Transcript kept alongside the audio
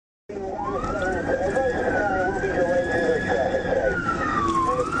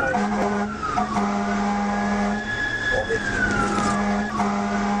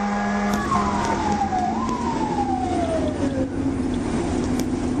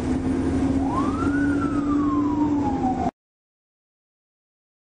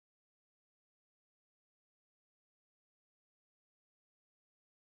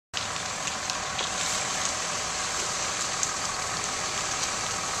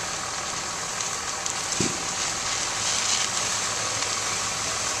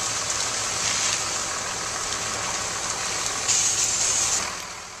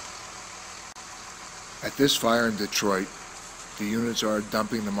this fire in Detroit, the units are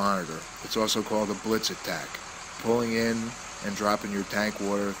dumping the monitor. It's also called a blitz attack, pulling in and dropping your tank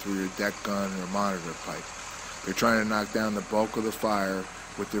water through your deck gun or monitor pipe. They're trying to knock down the bulk of the fire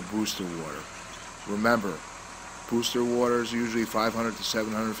with their booster water. Remember, booster water is usually 500 to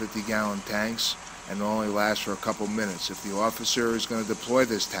 750 gallon tanks and only last for a couple minutes. If the officer is going to deploy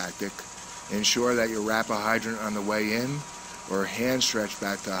this tactic, ensure that you wrap a hydrant on the way in or hand stretch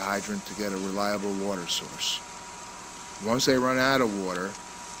back to a hydrant to get a reliable water source. Once they run out of water,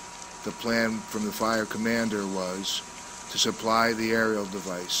 the plan from the fire commander was to supply the aerial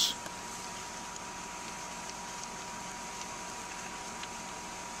device.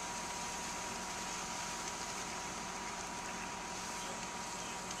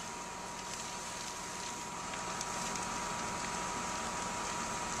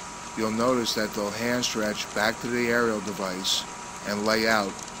 You'll notice that they'll hand stretch back to the aerial device and lay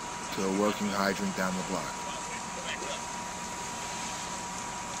out to a working hydrant down the block.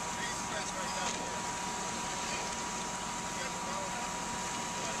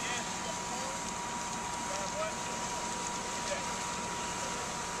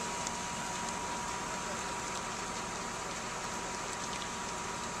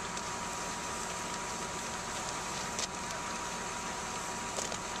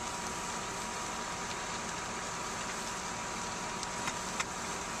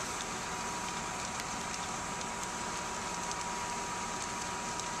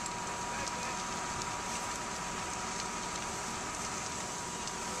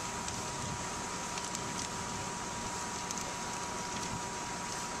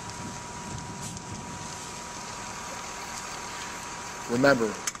 Remember,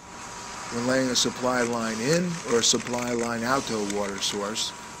 when laying a supply line in or a supply line out to a water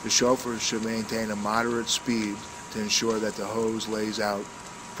source, the chauffeur should maintain a moderate speed to ensure that the hose lays out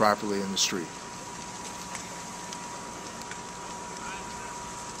properly in the street.